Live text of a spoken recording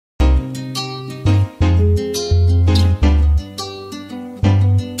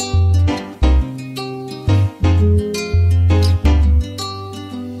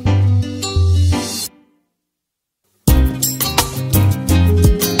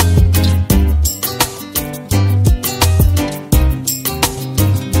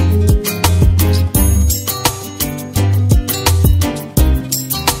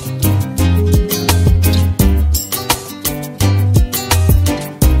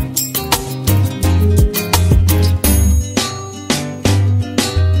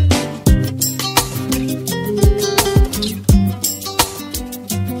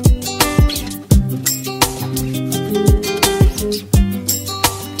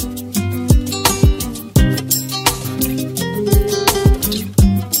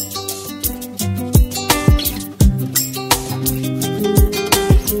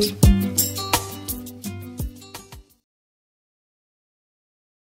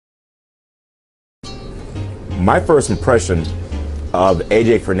My first impression of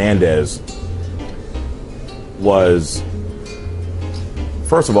AJ Fernandez was,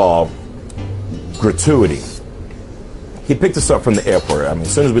 first of all, gratuity. He picked us up from the airport. I mean,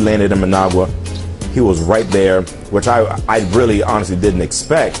 as soon as we landed in Managua, he was right there, which I really honestly didn't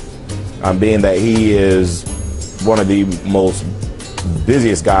expect, being that he is one of the most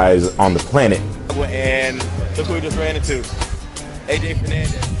busiest guys on the planet. And look who we just ran into. AJ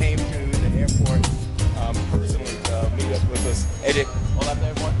Fernandez came to the airport personally to meet up with us. AJ, hola to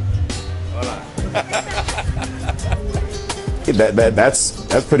everyone.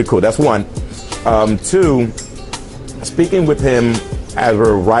 That's pretty cool. That's one. Two, speaking with him as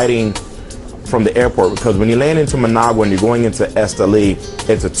we're riding from the airport, because when you land into Managua and you're going into Esteli,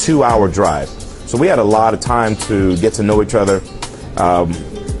 it's a 2-hour drive. So we had a lot of time to get to know each other on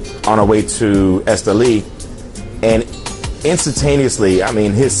our way to Esteli. And instantaneously, I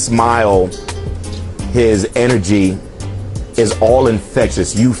mean, his smile, his energy is all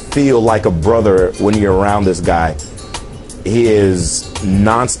infectious. You feel like a brother when you're around this guy. He is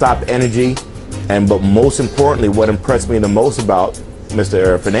nonstop energy. But most importantly, what impressed me the most about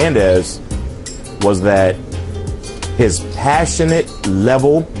Mr. Fernandez was that his passionate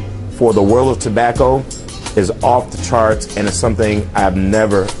level for the world of tobacco is off the charts, and it's something I've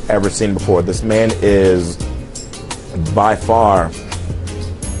never, ever seen before. This man is by far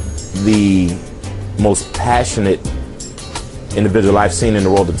the most passionate individual I've seen in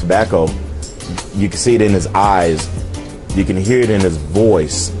the world of tobacco. You can see it in his eyes. You can hear it in his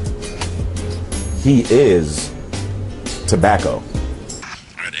voice. He is tobacco. All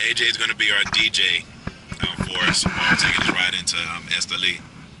right, AJ is going to be our DJ for us. We're taking this ride into Esteli.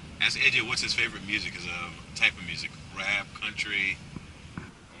 Ask AJ what's his favorite music, is a type of music, rap, country.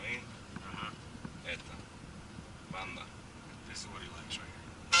 Banda. This is what he likes right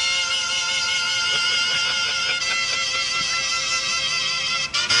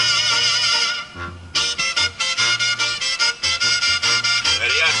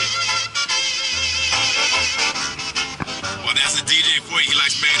That's the DJ for you. He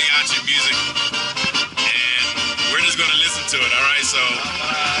likes mariachi music, and we're just gonna listen to it. All right, so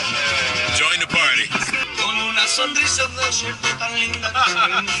join the party.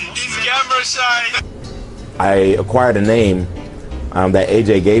 He's camera shy. I acquired a name that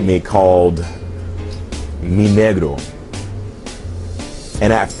AJ gave me called Mi Negro,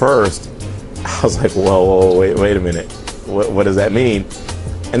 and at first I was like, whoa, wait a minute, what does that mean?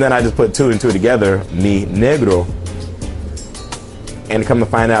 And then I just put two and two together, Mi Negro. And come to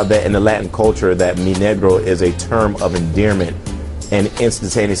find out that in the Latin culture that mi negro is a term of endearment. And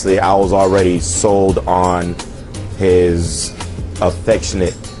instantaneously I was already sold on his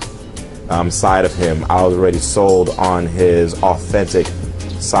affectionate side of him. I was already sold on his authentic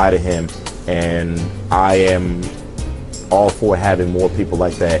side of him. And I am all for having more people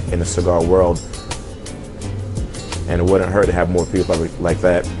like that in the cigar world. And it wouldn't hurt to have more people like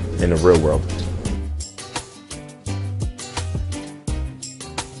that in the real world.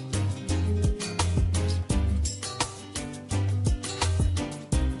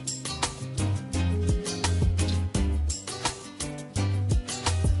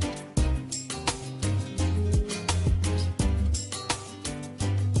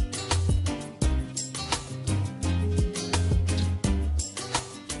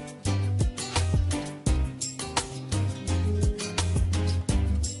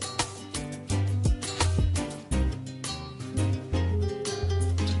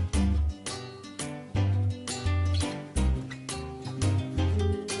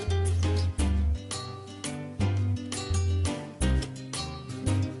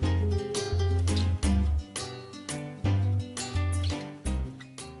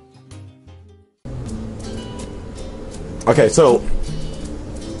 Okay, so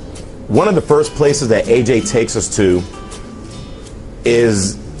one of the first places that AJ takes us to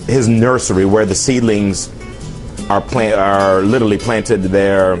is his nursery, where the seedlings are literally planted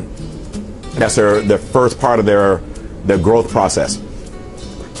there. That's the first part of their growth process,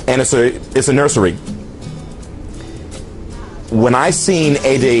 and it's a nursery. When I seen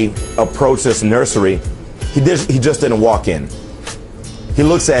AJ approach this nursery, he just didn't walk in. He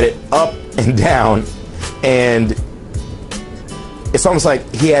looks at it up and down, and it's almost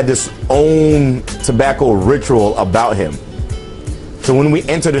like he had this own tobacco ritual about him. So when we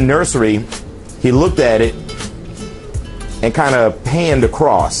entered the nursery, he looked at it and kind of panned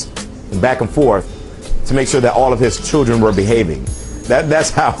across, back and forth, to make sure that all of his children were behaving. That's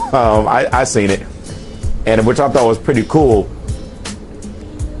how I seen it, and which I thought was pretty cool.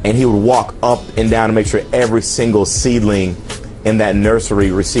 And he would walk up and down to make sure every single seedling in that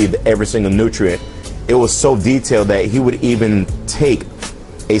nursery received every single nutrient. it was so detailed that he would even take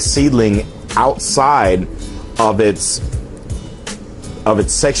a seedling outside of its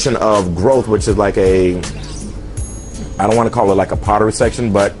section of growth, which is like a, I don't want to call it like a pottery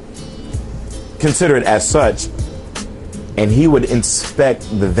section, but consider it as such. And he would inspect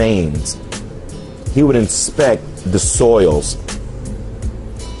the veins. He would inspect the soils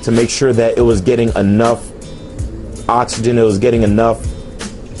to make sure that it was getting enough oxygen, it was getting enough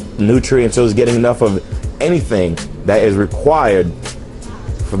nutrients, it was getting enough of anything that is required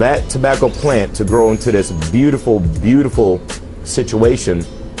for that tobacco plant to grow into this beautiful, beautiful situation.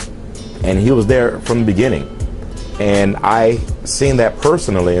 And he was there from the beginning. And I seen that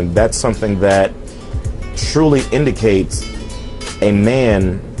personally, and that's something that truly indicates a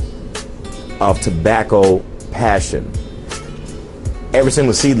man of tobacco passion. Every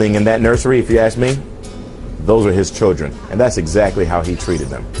single seedling in that nursery, if you ask me, those are his children. And that's exactly how he treated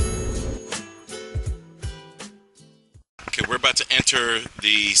them. Okay, we're about to enter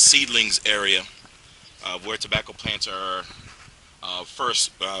the seedlings area where tobacco plants are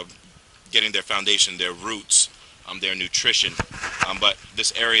first getting their foundation, their roots, their nutrition. But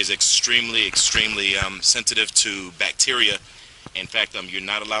this area is extremely, extremely sensitive to bacteria. In fact, you're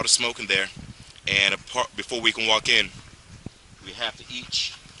not allowed to smoke in there. And before we can walk in, we have to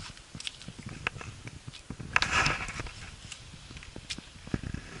each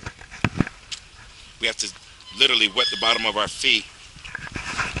literally wet the bottom of our feet.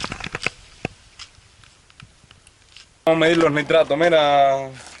 Vamos a medir los nitratos, mira.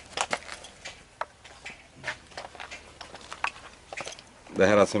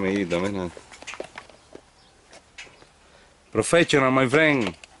 Deja la semillita, mira. Professional, my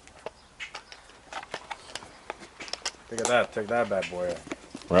friend. Check that bad boy out.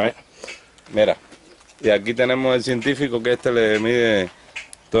 Right. Mira, y aquí tenemos el científico que le mide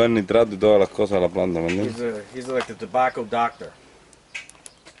todo el nitrato y todas las cosas a la planta, ¿me entiendes? He's like the tobacco doctor.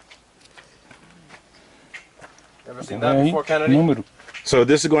 Ever seen that before, Kennedy? So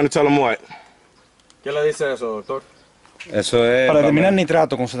this is going to tell him what? ¿Qué le dice eso, doctor? Eso es para determinar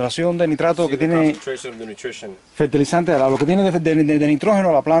nitrato, concentración de nitrato que tiene fertilizante, lo que tiene de nitrógeno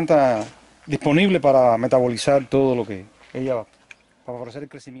a la planta disponible para metabolizar todo lo que ella para favorecer el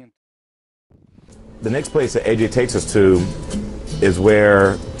crecimiento. The next place that AJ takes us to is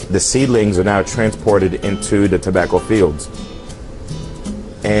where the seedlings are now transported into the tobacco fields.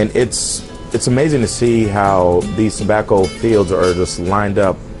 And it's amazing to see how these tobacco fields are just lined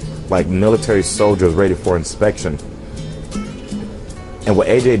up like military soldiers ready for inspection. And what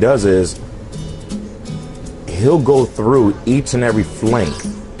AJ does is he'll go through each and every flank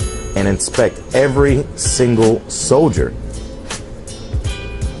and inspect every single soldier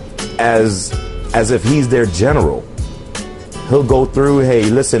as if he's their general. He'll go through, hey,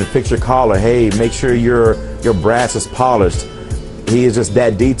 listen, fix your collar. Hey, make sure your brass is polished. He is just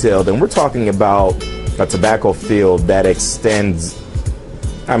that detailed. And we're talking about a tobacco field that extends,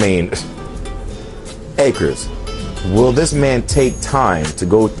 I mean, acres. Will this man take time to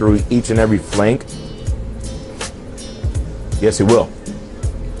go through each and every flank? Yes, he will.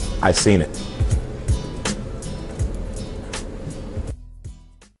 I've seen it.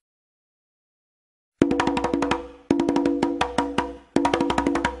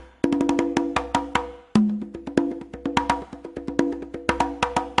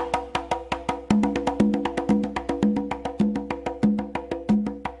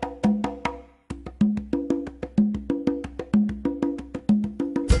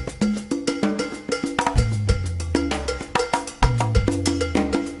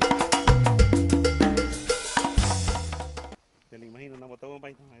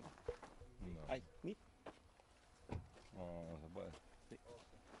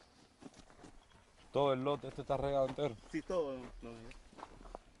 Todo el lote, este está regado entero. Sí, todo. No.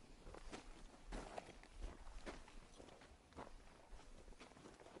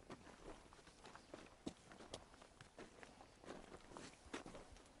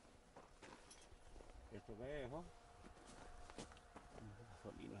 Esto qué es, ¿no?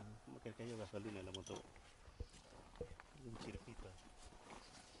 Gasolina, ¿cómo que cayó gasolina en la moto? Un chirpito.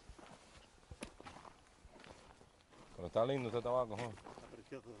 Pero está lindo este tabaco, ¿no? Está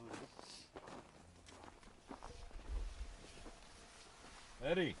precioso, ¿no?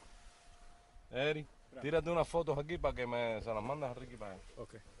 Eri, tírate unas fotos aquí para que se las mandas a Ricky para él.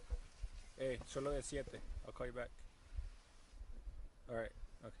 Ok. Solo de 7. I'll call you back. Alright.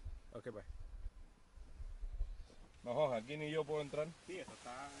 Okay, bye. No, Jorge, aquí ni yo puedo entrar. Sí, eso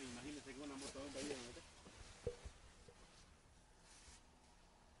está, imagínese que una moto ahí, ¿no?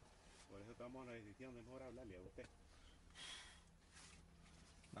 Por eso tomamos la decisión de mejor hablarle a usted.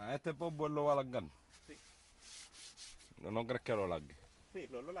 A este polvo él lo va a largar. ¿No crees que lo largue? Sí,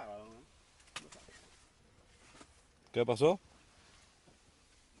 lo lava, ¿no? ¿Qué pasó?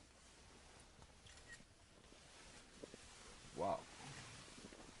 Wow.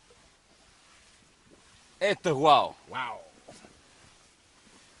 Esto es wow. Wow.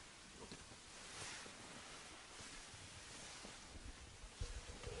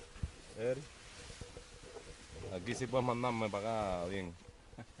 Aquí sí puedes mandarme para acá bien.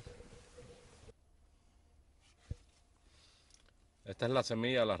 Esta es la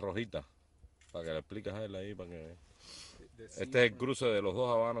semilla, la rojita. Para que le expliques a él ahí, para que... Este es el cruce de los dos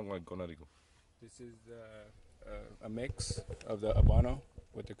habanos con el Connecticut. This is a mix of the Habano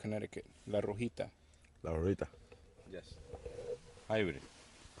with the Connecticut, la rojita. La rojita. Yes. Hybrid.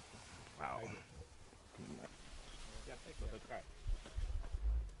 Wow.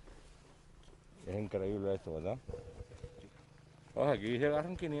 Es increíble esto, ¿verdad? Oye, aquí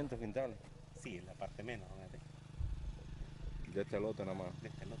llegaron 500 quintales. Sí, en la parte menos, ¿no? De este lote nada más. De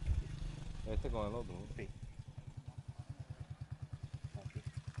este lote. Este con el otro, ¿no? Sí.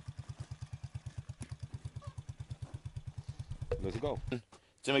 Let's go.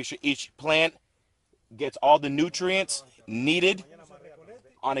 To make sure each plant gets all the nutrients needed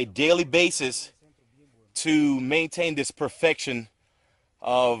on a daily basis to maintain this perfection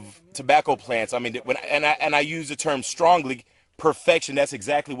of tobacco plants. I mean, I use the term strongly, perfection. That's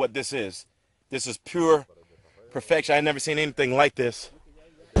exactly what this is. This is pure perfection. I've never seen anything like this.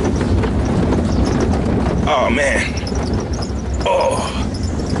 Oh man. Oh,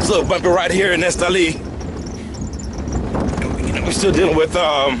 this little bumper right here in Esteli. We're still dealing with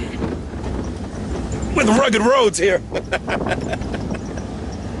rugged roads here.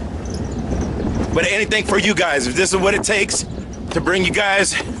 But anything for you guys. If this is what it takes to bring you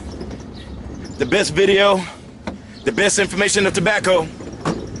guys the best video, the best information of tobacco,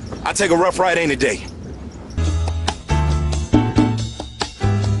 I'll take a rough ride any day.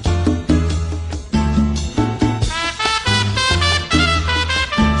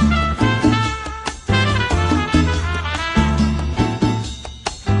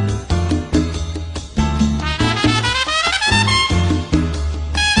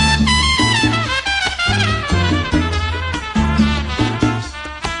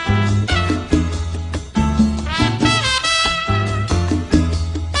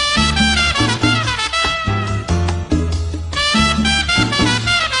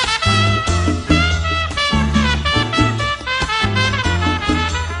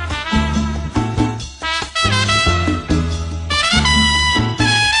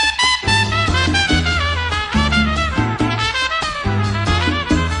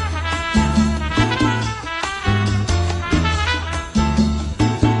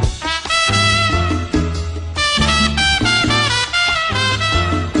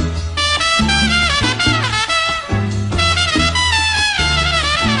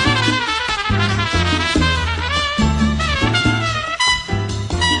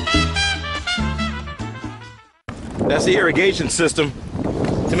 That's the irrigation system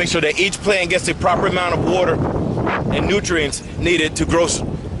to make sure that each plant gets the proper amount of water and nutrients needed to grow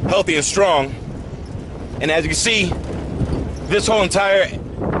healthy and strong. And as you can see, this whole entire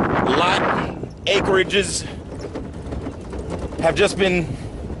lot, acreages, have just been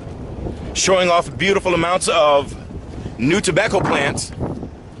showing off beautiful amounts of new tobacco plants.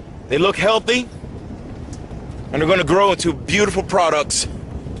 They look healthy, and they're going to grow into beautiful products,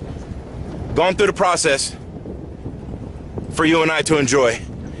 gone through the process for you and I to enjoy,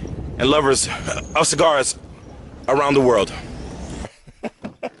 and lovers of cigars around the world.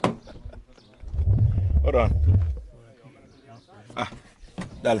 Hold on.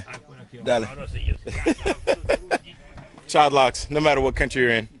 Dale. Dale. Child locks, no matter what country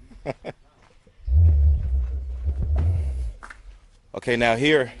you're in. Okay, now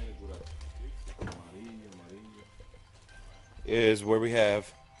here is where we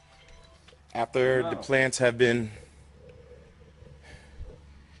have, after the plants have been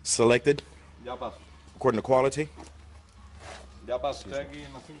selected according to quality,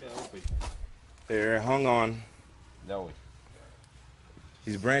 they're hung on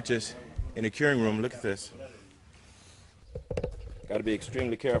these branches in the curing room. Look at this. Got to be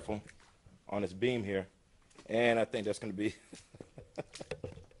extremely careful on this beam here, and I think that's going to be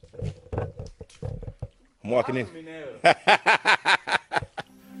I'm walking in.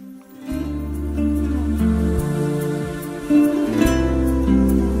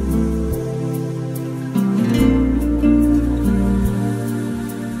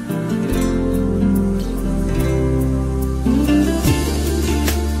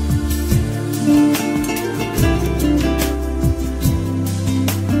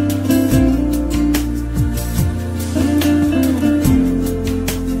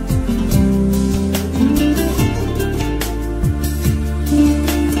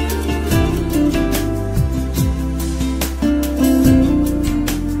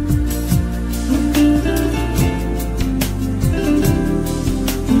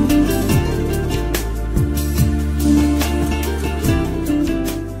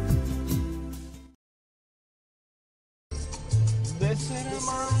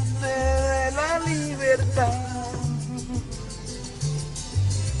 amante de la libertad,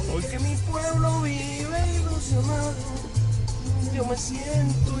 porque mi pueblo vive ilusionado, yo me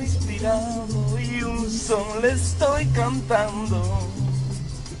siento inspirado y un son le estoy cantando,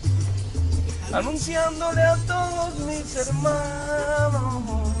 anunciándole a todos mis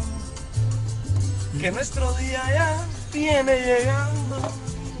hermanos que nuestro día ya viene llegando.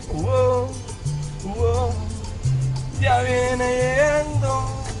 Ya viene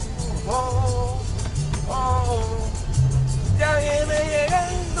llegando. Ya viene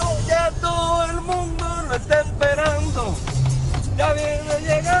llegando. Ya todo el mundo lo está esperando. Ya viene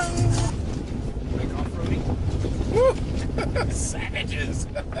llegando. Savages.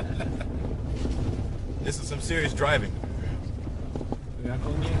 This is some serious driving.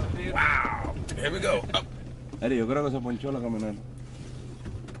 Wow. Here we go. Up. Eri, yo creo que se ponchó la camioneta.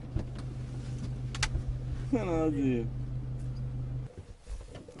 No, tío.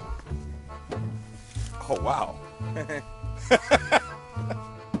 Oh, wow.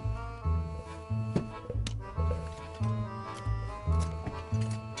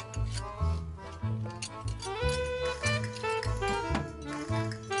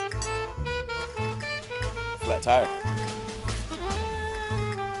 Flat tire.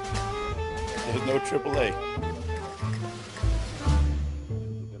 There's no AAA.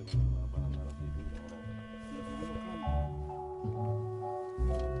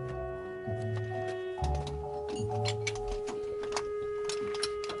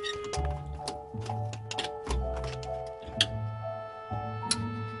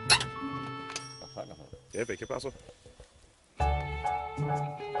 Jefe, ¿qué pasó?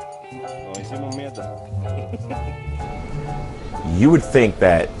 Nos hicimos mierda. You would think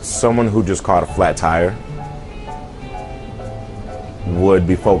that someone who just caught a flat tire would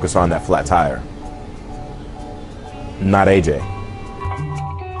be focused on that flat tire. Not AJ.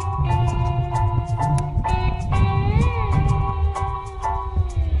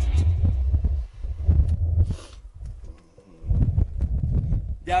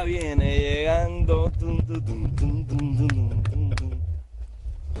 Ya viene llegando.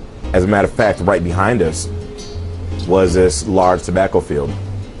 As a matter of fact, right behind us was this large tobacco field.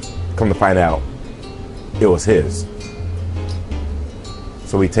 Come to find out, it was his.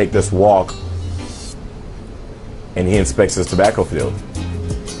 So we take this walk and he inspects his tobacco field.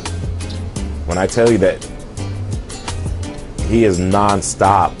 When I tell you that he is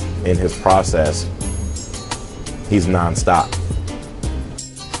non-stop in his process, he's non-stop.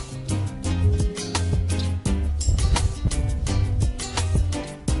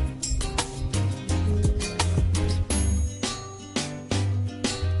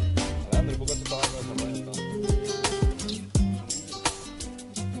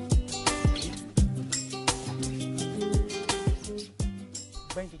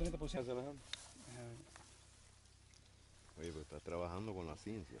 Oye, pero estás trabajando con la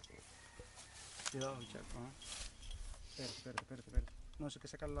ciencia. Cuidado, chaco. Espérate. No, eso hay que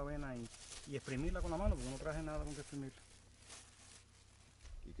sacar la avena y exprimirla con la mano, porque no traje nada con que exprimirla.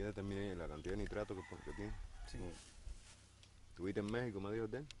 ¿Y qué determina la cantidad de nitrato que tiene? Sí. ¿Estuviste en México, me dijo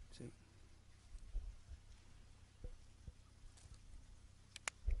usted? Sí.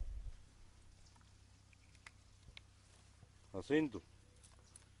 Jacinto,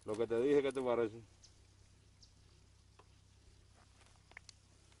 lo que te dije, ¿qué te parece?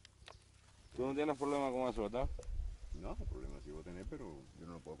 Tú no tienes problema con eso, ¿verdad? No, problema sí voy a tener, pero yo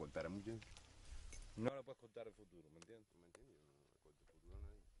no lo puedo cortar a mucho. No le puedes cortar el futuro, ¿me entiendes? ¿Me entiendes? Yo no le corto el futuro a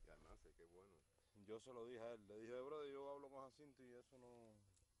nadie. Y además sé que es bueno. Yo se lo dije a él, le dije, brother, yo hablo con Jacinto y eso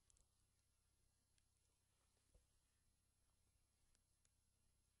no...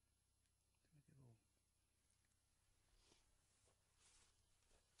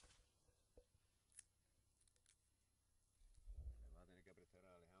 Me vas a tener que prestar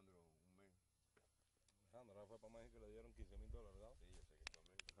a Alejandro un mes. Alejandro fue para México y le dieron $15,000, ¿verdad? Sí, yo sé que fue a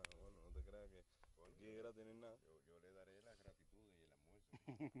México. Ah, bueno, no te creas que aquí es gratis ni nada. Yo le daré la gratitud y el almuerzo.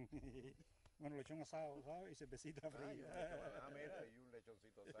 Bueno, lechón asado, ¿sabes? Y cervecita fría. Mira, y un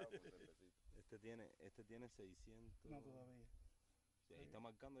lechoncito asado con cervecita. Este tiene 600... No, todavía. Sí, ahí está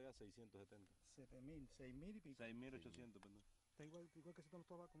marcando ya 670. 7.000, 6.000 y pico. 6.800, perdón. Está igual que si todos los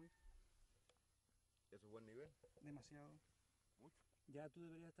tabacos, mira. ¿Eso es buen nivel? Demasiado. Mucho. Ya tú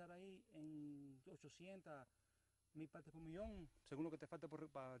deberías estar ahí en 800, 1.000 partes por millón, según lo que te falta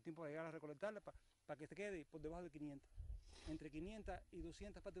para el tiempo de llegar a recolectarla, para que te quede por debajo de 500. Entre 500 y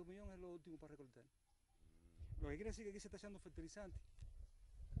 200 partes por millón es lo último para recolectar. Lo que quiere decir que aquí se está echando fertilizante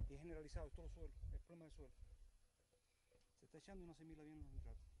y es generalizado, es todo suelo, es problema del suelo. Se está echando y no asimila bien los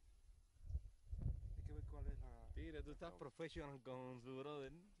nitratos. Hay que ver sabes cuál es la... Mira, tú estás professional con su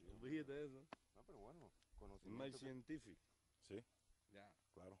brother. Olvídate de eso. No, pero bueno, conocimiento. My scientific. Sí, Ya.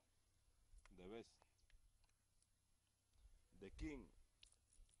 claro. The best. The king.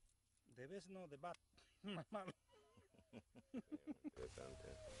 De vez no, de bat. Más malo.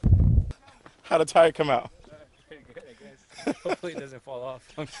 How'd the tire come out? Pretty good, I guess. Hopefully it doesn't fall off.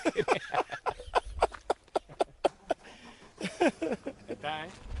 I'm kidding. Está, ¿eh?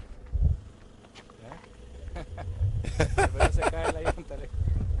 Pero se cae la llanta.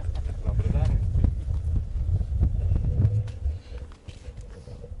 Lo apretaron.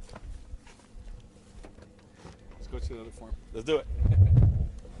 Let's go to the other farm. Let's do it.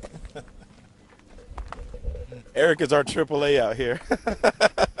 Eric is our AAA out here.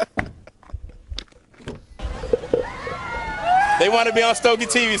 They want to be on Stogie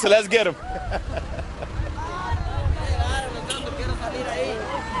TV, so let's get them.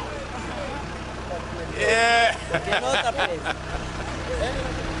 Yeah.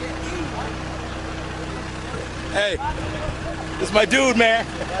 Hey, this is my dude, man.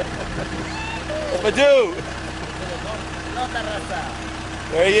 That's my dude.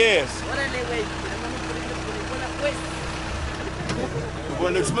 There he is. The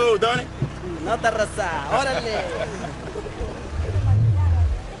boy looks smooth, don't he? Nota raza, órale.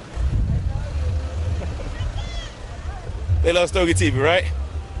 They love Stogie TV, right?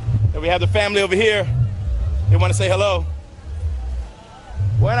 And we have the family over here. They want to say hello.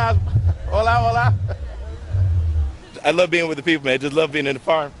 Buenas. Hola, hola. I love being with the people, man. I just love being in the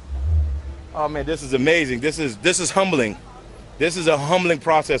farm. Oh man, this is amazing. This is humbling. This is a humbling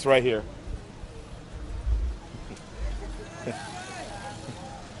process right here.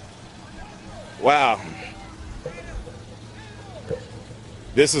 Wow.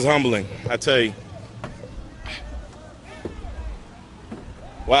 This is humbling, I tell you.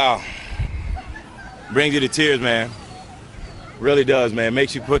 Wow. Brings you to tears, man. Really does, man.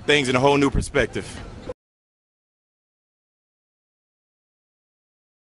 Makes you put things in a whole new perspective.